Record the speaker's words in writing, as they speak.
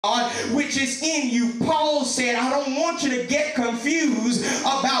which is in you. Paul said, I don't want you to get confused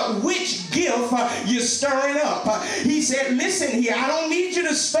about which gift you're stirring up. He said, listen here, I don't need you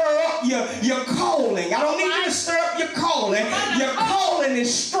to stir up your calling. I don't need you to stir up your calling. Your calling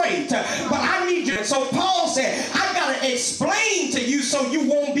is straight, but I need you. So Paul said, I got to explain to you so you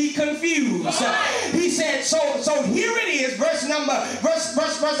won't be confused. He said, so here it is, verse number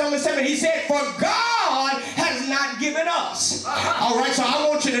 7. He said, for God has not given us. All right, so I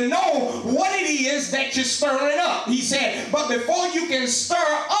want you to know what it is that you're stirring up. He said, but before you can stir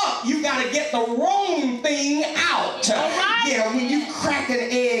up, you got to get the wrong thing out. Yeah, when you crack an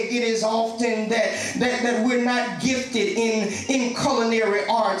egg, it is often that we're not gifted in culinary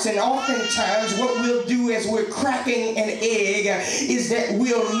arts, and oftentimes what we'll do as we're cracking an egg is that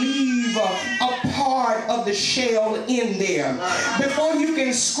we'll leave a part of the shell in there. Before you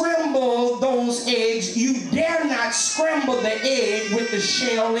can scramble those eggs, you dare not scramble the egg with the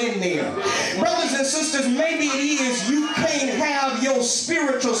shell in there. Brothers and sisters, maybe it is you can't have your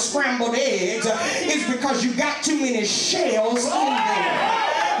spiritual scrambled eggs. It's because you got too many shells in there.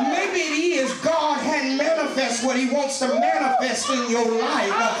 Maybe it is God hadn't manifest what he wants to manifest in your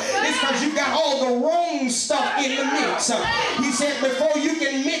life. It's because you got all the wrong stuff in the mix. He said before you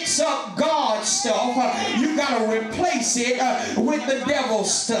can mix up God's stuff, you got to replace it with the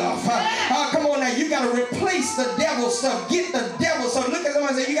devil's stuff. Come on now, you got to replace the devil's stuff. Get the devil. So look at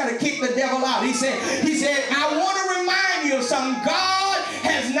someone and say, you got to kick the devil out. He said, I want to remind you of something. God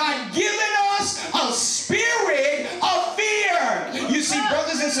has not given us a spirit of fear. You see,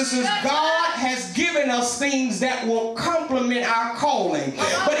 brothers and sisters, God has given us things that will complement our calling.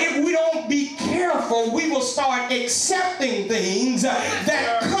 But if we don't be careful, we will start accepting things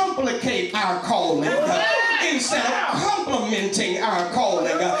that complicate our calling instead of complementing our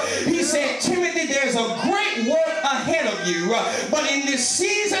calling. He said, Timothy, there's a great work ahead of you, but in this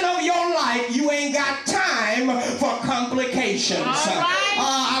season of your life, you ain't got time for complications.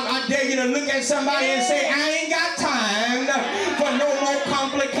 I dare you to look at somebody and say, I ain't got time for no more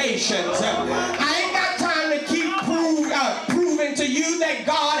complications. I ain't got time to keep proving to you that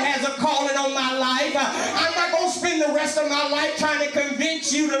God has a calling on my life. I'm not going to spend the rest of my life trying to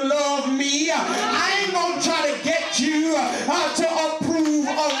convince you to love me. I ain't going to try to get you to approve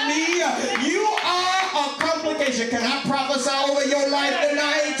of me. You are a complication. Can I prophesy over your life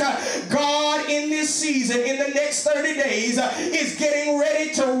tonight? God in this season, in the next 30 days, is getting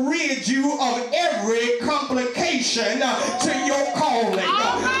ready to rid you of every complication to your calling.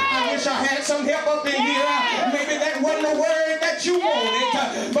 I wish I had some help up in here. Maybe that wasn't the word that you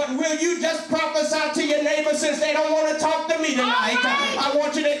wanted, but will you just prophesy to your neighbor since they don't want to talk to me tonight? I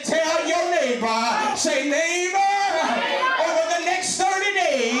want you to tell your neighbor, say, neighbor, over the next 30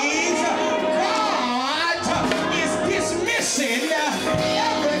 days, God is dismissing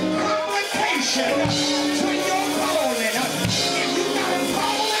every complication to your calling. If you got a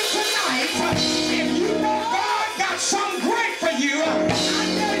calling tonight, if you know God got something great for you, I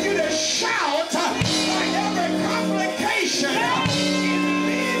dare you to shout for every complication is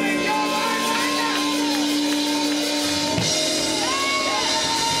leaving your life right now.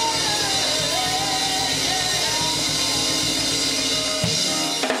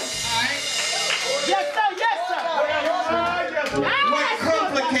 Yes, sir. Yes, sir. What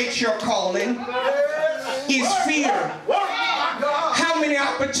complicates your calling is fear. How many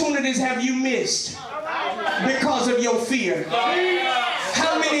opportunities have you missed because of your fear?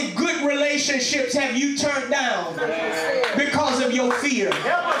 How many good relationships have you turned down because of your fear?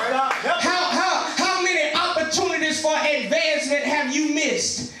 How many opportunities for advancement have you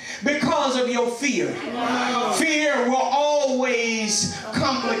missed because of your fear? Fear will always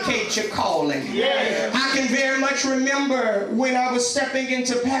complicate your calling. I can very much remember when I was stepping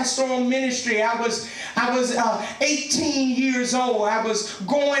into pastoral ministry. I was 18 years old. I was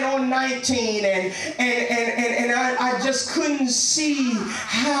going on 19, and I just couldn't see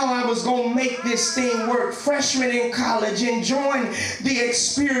how I was going to make this thing work. Freshman in college, enjoying the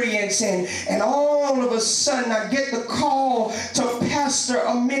experience, and all of a sudden I get the call to pastor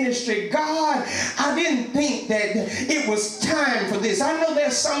a ministry. God, I didn't think that it was time for this. I know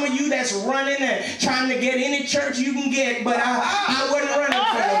there's some of you that's running and trying to get any church you can get, but I wasn't running for no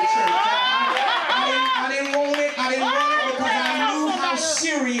church. I didn't want it. I didn't want it because I knew how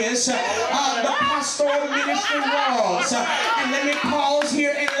serious the pastoral ministry was. And let me pause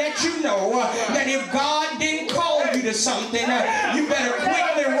here and let you know that if God didn't call you to something, you better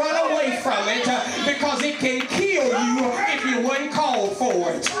quickly run away from it because it can kill you if you weren't called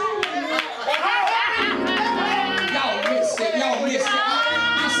for it. Y'all missed it. I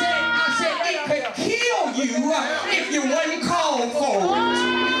said it could kill you if you wasn't called for it.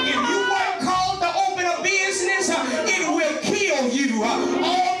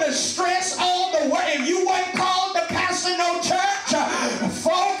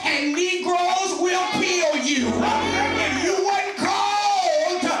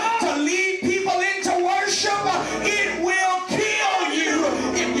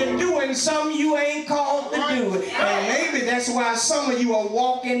 some of you are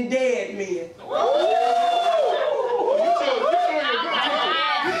walking dead men. That's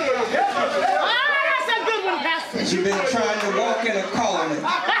a good one, Pastor. You've been trying to walk in a calling.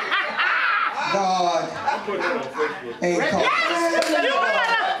 God ain't called.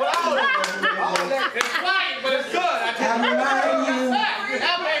 I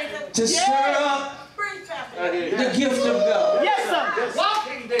remind you to stir up the gift of God, Yes, sir.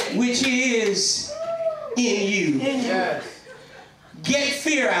 which is in you. Yes. Get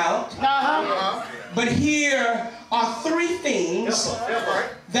fear out. But here are three things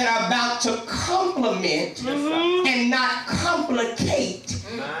that are about to complement and not complicate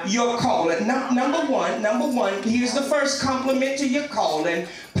your calling. Number one, here's the first complement to your calling: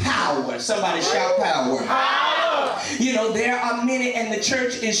 power. Somebody shout power. You know, there are many, and the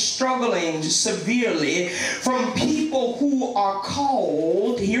church is struggling severely from people who are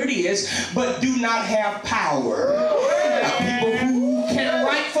called, here it is, but do not have power. People who can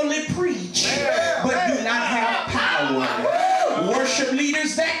rightfully preach, but do not have power. Worship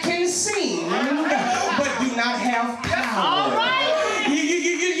leaders that can sing, but do not have power.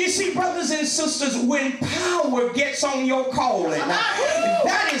 You see, brothers and sisters, when power gets on your calling,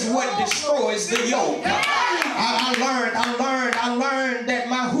 that is what destroys the yoke. I learned that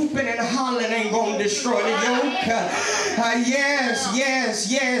my hooping and hollering ain't gonna destroy the yoke.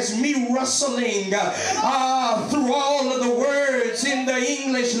 Yes, me rustling through all of the words in the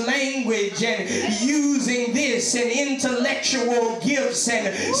English language and using this and intellectual gifts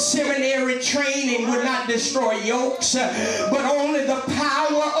and seminary training would not destroy yokes, but only the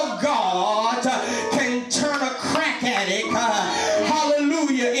power of God can turn a crack addict,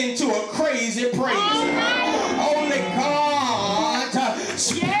 hallelujah, into a crazy praise. Only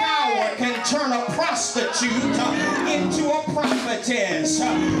God's power can turn a prostitute into a prophetess.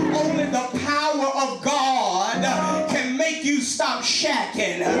 Only the power of God can make you stop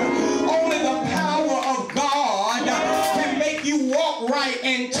shacking. Only the power of God can make you walk right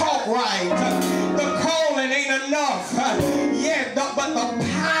and talk right. The calling ain't enough. But the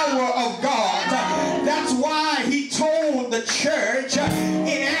power of God. That's why he told the church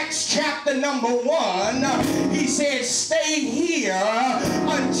in Acts chapter number 1, he said, stay here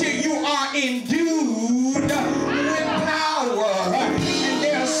until you are endued with power. And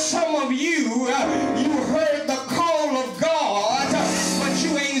there are some of you, you heard the call of God, but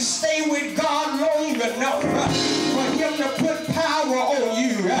you ain't stay with God long enough for him to put power on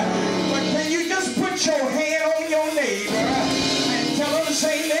you. But can you just put your hand on your neighbor and tell him,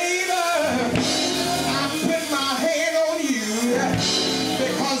 say, neighbor, I put my hand on you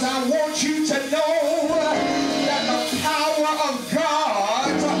because I want you to know that the power of God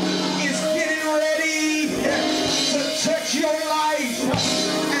is getting ready to touch your life.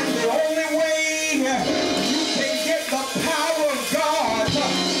 And the only way you can get the power of God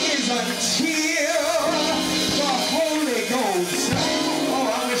is until the Holy Ghost. Oh,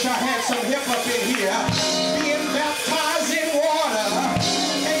 I wish I had some hip up in here. Being baptized in water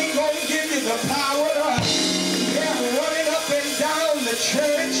ain't gonna give you the power. Yeah, running up and down the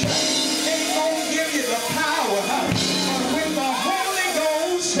church ain't gonna give you the power. But when the Holy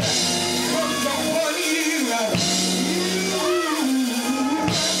Ghost comes upon you,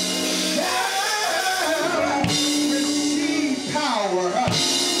 shall receive power.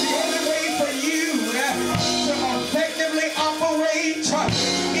 The only way for you to effectively operate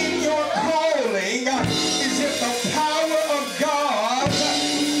in your calling is if the power of God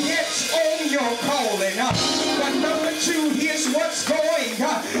gets on your calling. But number two, here's what's going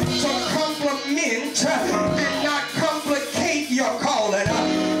to complement and not complicate your calling.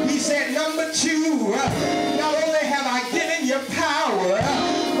 He said, number two, not only have I given you power,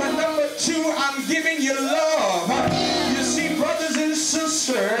 but number two, I'm giving you love. You see, brothers and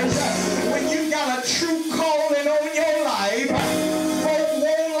sisters, when you got a true calling on your life, folk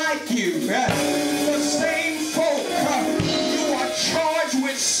won't like you. The same folk you are charged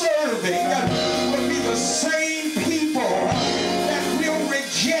with serving will be the same people that will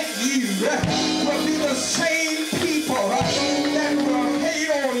reject you, will be the same people that will hate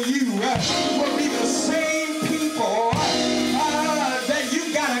on you, will be the same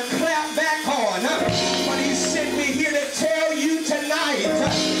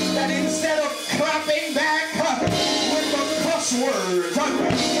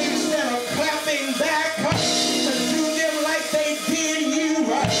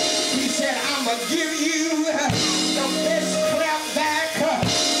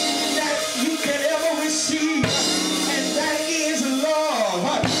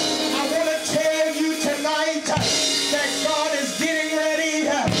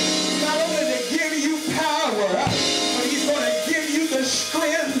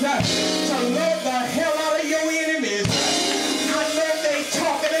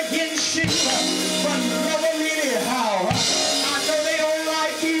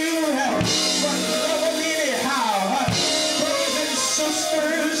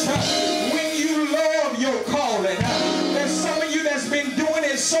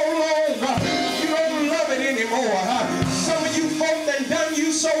so long, you don't love it anymore. Some of you folk that done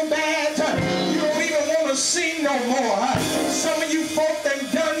you so bad, you don't even want to sing no more. Some of you folk that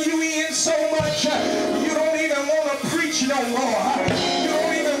done you in so much, you don't even want to preach no more. You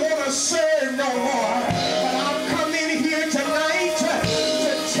don't even want to serve no more. But I've come in here tonight to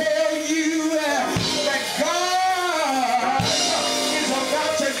tell you that God is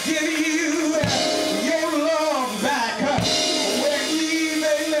about to give you your love back. Where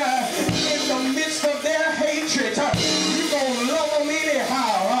even in the midst of their hatred, you're going to love them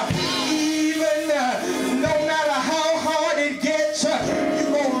anyhow. Even no matter how hard it gets, you're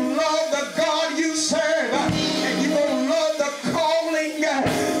going to love the God you serve. And you're going to love the calling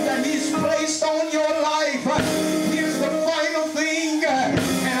that He's placed on your life. Here's the final thing, and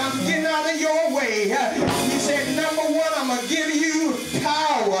I'm getting out of your way. He said, number one, I'm going to give you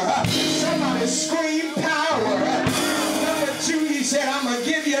power. Somebody scream power. Number two, He said, I'm going to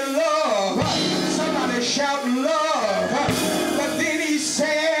give you love. Somebody shout love. But then He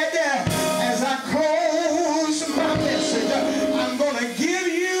said, as I close my message, I'm going to give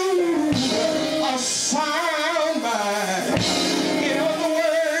you a sound mind. In other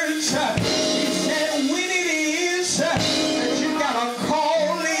words, He said, when it is that you got a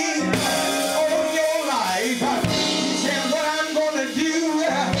calling on your life, He said, what I'm going to do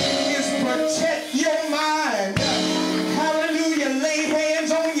is protect your mind. Hallelujah. Lay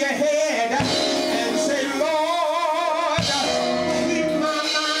hands on your head and say, Lord, keep my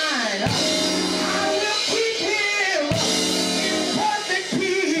mind. I will keep him in perfect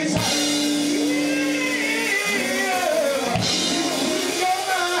peace. Keep your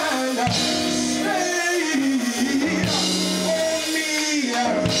mind stayed on me.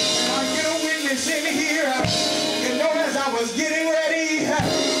 I get a witness in here. You know, as I was getting ready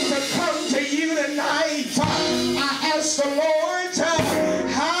to come to you tonight, I asked the Lord,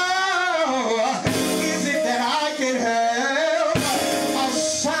 how is it that I can have a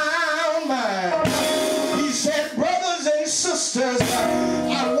sound mind? He said, brothers and sisters,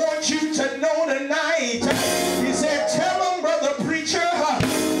 I want you to know tonight. He said, tell them, brother preacher,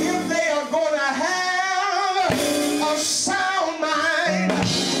 if they are going to have a sound mind,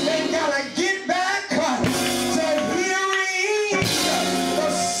 they got to get back to hearing the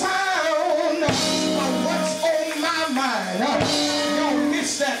sound of what's on my mind. Don't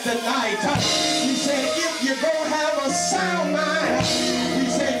miss that tonight. He said, if you're going to have a sound mind, He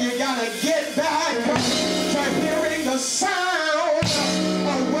said, you got to get back to hearing the sound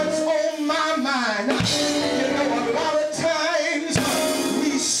of what's on my mind. You know, a lot of times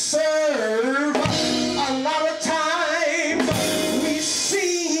we serve, a lot of times we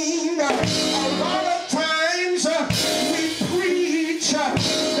sing, a lot of times we preach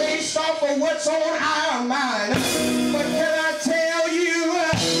based off of what's on our mind. But can I tell you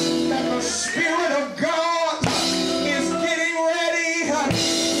that the Spirit of God is getting ready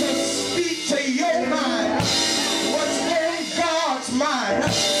to speak to your mind? What's on God's mind?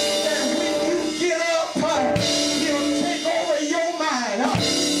 That when you get up, He'll take over your mind.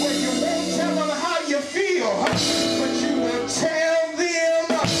 Where you won't tell them how you feel, but you will tell them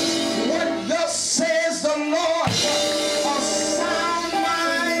what thus says the Lord. A sound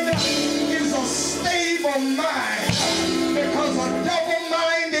mind is a stable mind, because a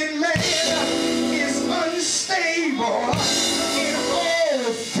double-minded man is unstable in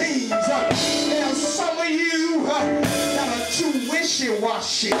all things. Now, some of you that are too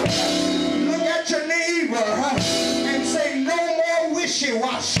wishy-washy, look at your neighbor and say, no more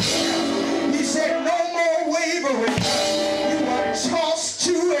wishy-washy. He said, no more wavering. You are tossed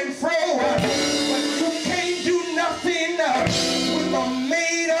to and fro, but you can't do nothing with a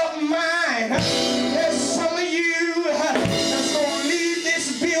made-up mind. There's some of you that's going to leave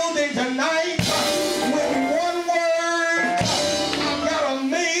this building tonight with one word: I've got a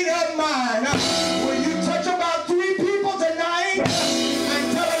made-up mind. Will you touch about 3 people tonight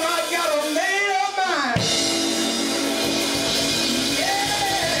and tell them I've got a made-up mind?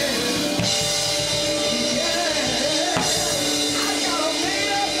 Yeah.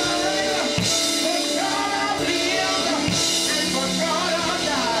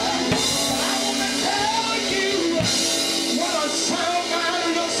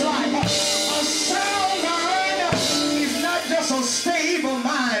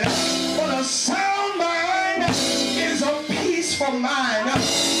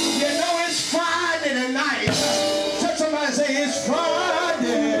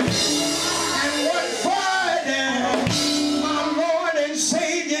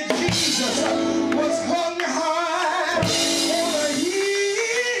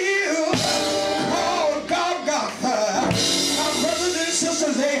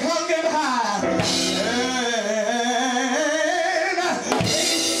 hung him high. And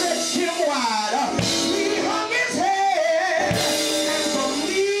they stretched him wide. He hung his head, and for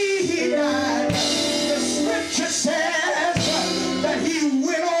me he died. The scripture says that he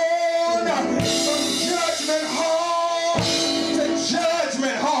went on from judgment hall to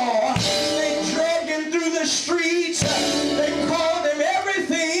judgment hall. They dragged him through the streets. They called him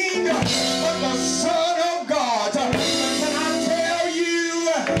everything but the Son of God. But can I tell you,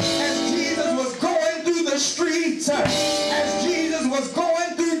 as Jesus was going through the streets, as Jesus was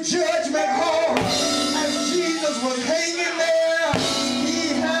going through judgment hall, as Jesus was hanging there, he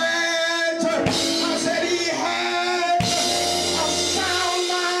had, I said he had a sound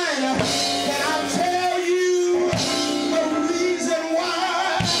mind. Can I tell you the reason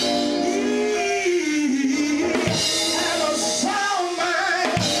why he had a sound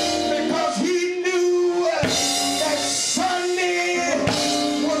mind? Because he knew that Sunday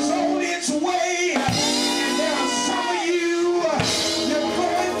was on its way. And there are some of you, you're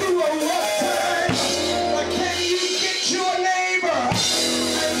going through a rough time, but can you get your neighbor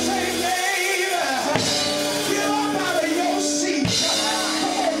and say, neighbor, get up out of your seat.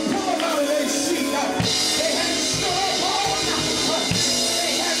 Come on, pull them out of their seat. They had stood up all night.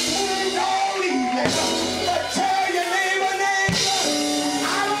 They had moved all evening. But tell your neighbor, I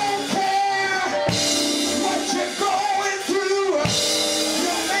don't care what you're going through.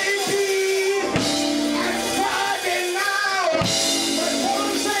 You may be at Friday now, but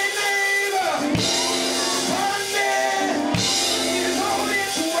don't say, neighbor, Sunday is on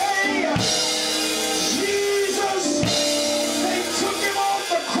its way. Jesus, they took him off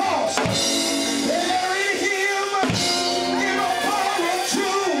the cross, buried him in a borrowed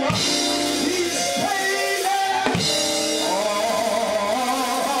tomb. He stayed there. Oh,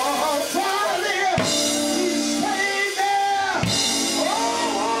 Friday, he stayed there.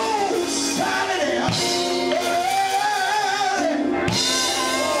 Oh, Saturday.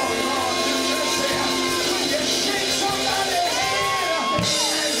 You shake somebody's hand and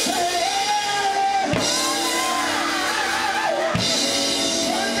say,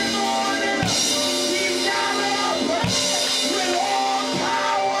 Sunday morning, he got up with all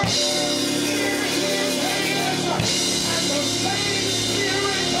power in his hands, and the same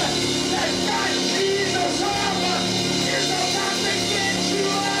spirit that got Jesus up is about to get you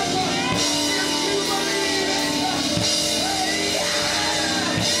up. If you believe it,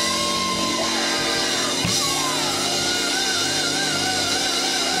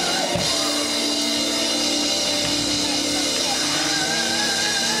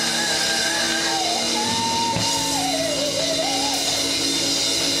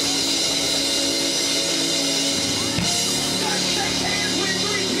 just shake hands with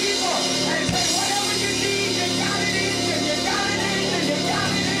three people and say, whatever you need, you got it in you. You got it in you. You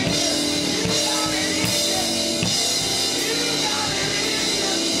got it in you. You got it in you.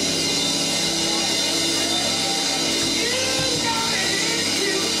 You got it in you. You got it in you.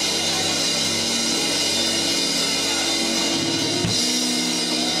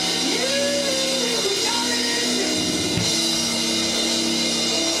 You got it in you.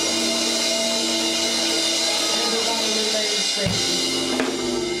 Everybody remain standing.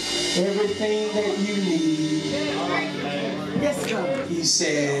 Everything that you need, Yes, God. he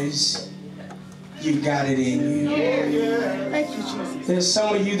says, you got it in you. Thank you, Jesus. There's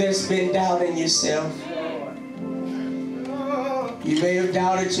some of you that's been doubting yourself. You may have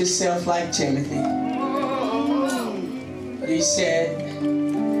doubted yourself like Timothy. But he said,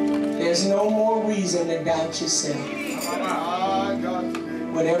 there's no more reason to doubt yourself.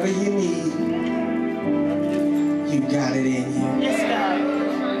 Whatever you need, you got it in you. Yes, God.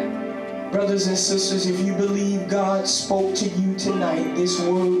 Brothers and sisters, if you believe God spoke to you tonight, this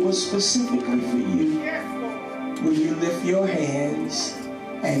word was specifically for you. Will you lift your hands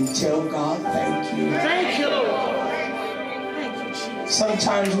and tell God thank you? Thank you, Lord. Thank you, Jesus.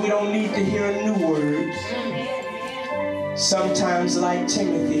 Sometimes we don't need to hear a new word. Sometimes, like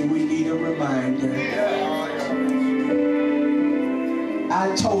Timothy, we need a reminder.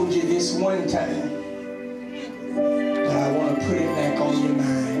 I told you this one time, but I want to put it back on your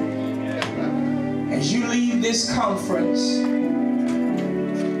mind. As you leave this conference,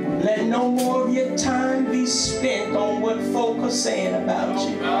 let no more of your time be spent on what folk are saying about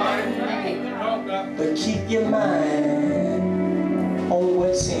you, but keep your mind on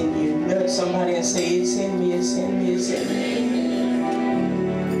what's in you. Nudge somebody and say, it's in me, it's in me, it's in me.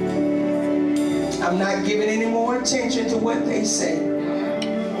 I'm not giving any more attention to what they say.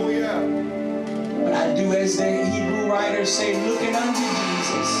 Oh yeah. But I do as the Hebrew writers say, looking unto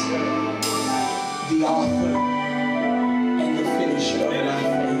Jesus, the author and the finisher of my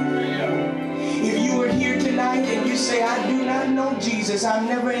faith. not know Jesus, I've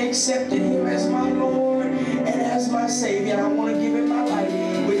never accepted him as my Lord and as my Savior, and I want to give him my life.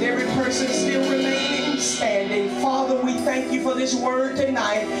 With every person still remaining standing, Father, we thank you for this word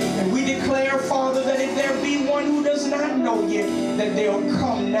tonight, and we declare, Father, that if there be one who does not know you, that they'll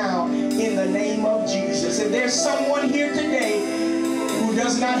come now in the name of Jesus. If there's someone here today who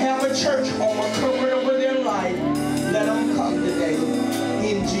does not have a church home or covered over their life, let them come today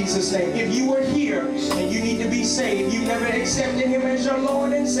in Jesus' name. If you are here and you need to be saved, you've never accepted him as your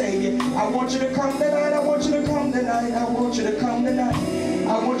Lord and Savior, I want you to come tonight. I want you to come tonight. I want you to come tonight.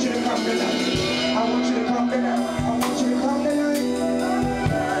 I want you to come tonight. I want you to come tonight. I want you to come tonight.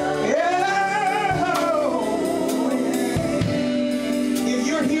 If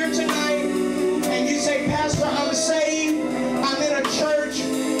you're here tonight and you say, Pastor, I'm saved, I'm in a church,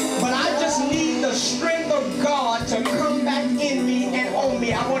 but I just need the strength of God to come back in me and on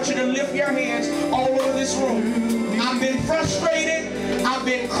me, I want you to lift your hands all over this room. I've been frustrated, I've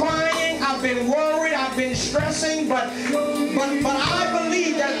been crying, I've been worried, I've been stressing, but I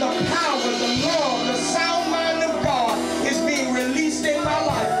believe that the power